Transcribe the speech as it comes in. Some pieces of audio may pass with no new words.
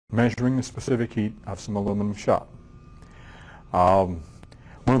measuring the specific heat of some aluminum shot. One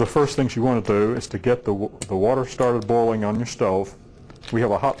of the first things you want to do is to get the water started boiling on your stove. We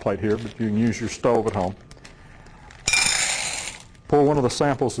have a hot plate here, but you can use your stove at home. Pour one of the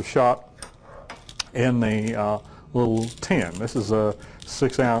samples of shot in the little tin. This is a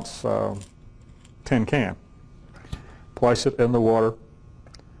 6-ounce tin can. Place it in the water.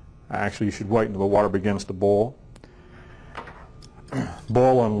 Actually, you should wait until the water begins to boil.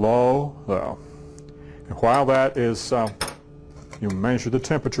 Boil on low, though. And while that is, you measure the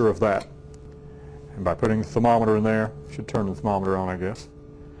temperature of that. And by putting the thermometer in there, you should turn the thermometer on, I guess,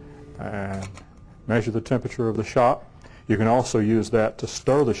 and measure the temperature of the shot. You can also use that to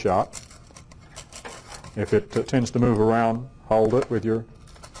stir the shot. If it tends to move around, hold it with your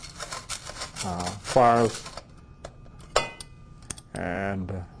pliers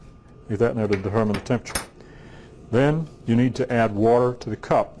and leave that in there to determine the temperature. Then you need to add water to the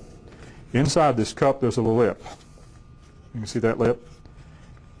cup. Inside this cup there's a lip. You can see that lip.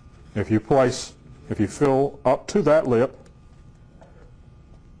 If you fill up to that lip,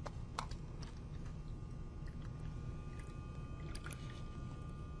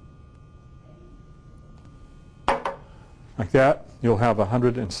 like that, you'll have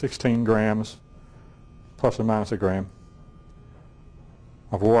 116 grams, plus or minus a gram,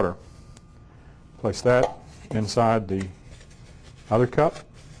 of water. Place that inside the other cup,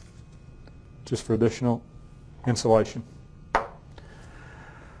 just for additional insulation.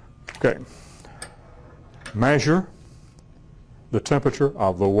 Okay. Measure the temperature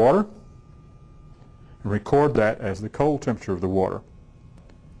of the water and record that as the cold temperature of the water.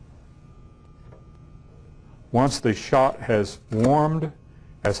 Once the shot has warmed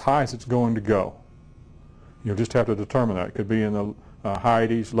as high as it's going to go, you'll just have to determine that. It could be in the high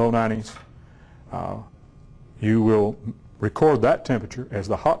 80s, low 90s. You will record that temperature as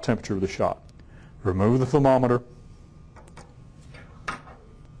the hot temperature of the shot. Remove the thermometer.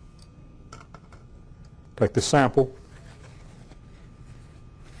 Take the sample.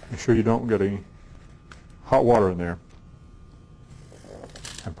 Make sure you don't get any hot water in there.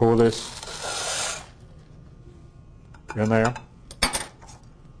 And pour this in there.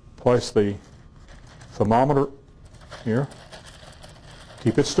 Place the thermometer here.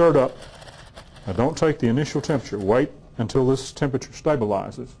 Keep it stirred up. Now don't take the initial temperature. Wait until this temperature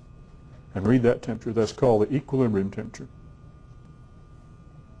stabilizes and read that temperature. That's called the equilibrium temperature.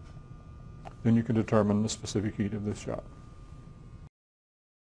 Then you can determine the specific heat of this shot.